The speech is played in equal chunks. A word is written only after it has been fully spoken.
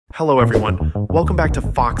Hello everyone, welcome back to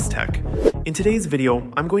Foxtecc. In today's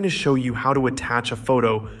video, I'm going to show you how to attach a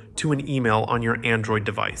photo to an email on your Android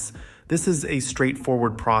device. This is a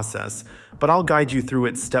straightforward process, but I'll guide you through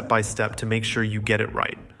it step by step to make sure you get it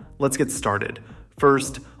right. Let's get started.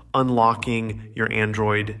 First, unlocking your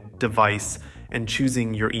Android device and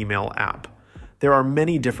choosing your email app. There are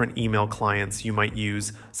many different email clients you might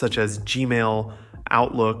use, such as Gmail,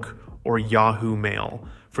 Outlook, or Yahoo Mail.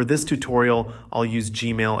 For this tutorial, I'll use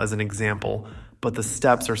Gmail as an example, but the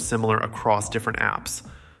steps are similar across different apps.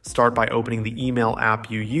 Start by opening the email app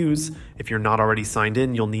you use. If you're not already signed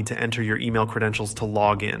in, you'll need to enter your email credentials to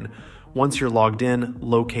log in. Once you're logged in,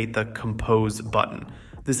 locate the Compose button.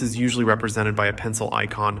 This is usually represented by a pencil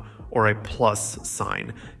icon or a plus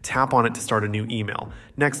sign. Tap on it to start a new email.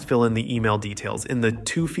 Next, fill in the email details. In the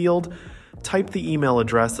To field, type the email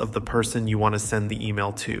address of the person you want to send the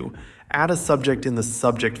email to. Add a subject in the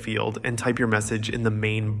subject field and type your message in the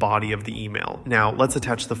main body of the email. Now, let's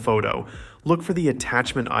attach the photo. Look for the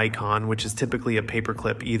attachment icon, which is typically a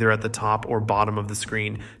paperclip either at the top or bottom of the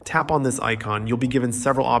screen. Tap on this icon. You'll be given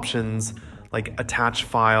several options like attach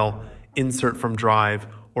file, insert from drive,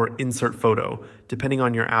 or insert photo. Depending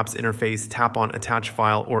on your app's interface, tap on attach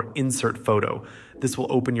file or insert photo. This will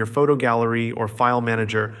open your photo gallery or file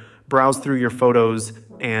manager. Browse through your photos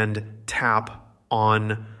and tap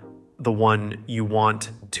on the one you want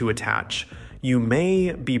to attach. You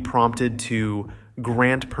may be prompted to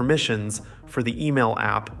grant permissions for the email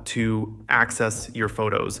app to access your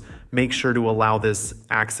photos. Make sure to allow this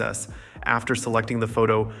access. After selecting the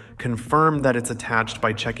photo, confirm that it's attached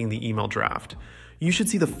by checking the email draft. You should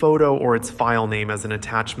see the photo or its file name as an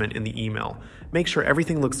attachment in the email. Make sure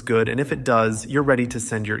everything looks good, and if it does, you're ready to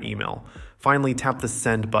send your email. Finally, tap the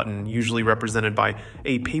send button, usually represented by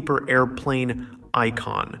a paper airplane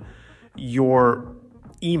icon. Your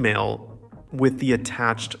email with the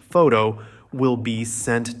attached photo will be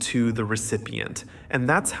sent to the recipient. And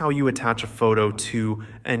that's how you attach a photo to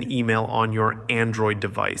an email on your Android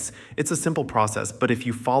device. It's a simple process, but if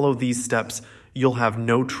you follow these steps, you'll have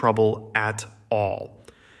no trouble at all.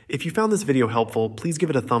 If you found this video helpful, please give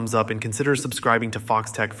it a thumbs up and consider subscribing to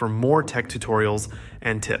Foxtecc for more tech tutorials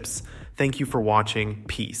and tips. Thank you for watching.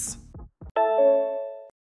 Peace.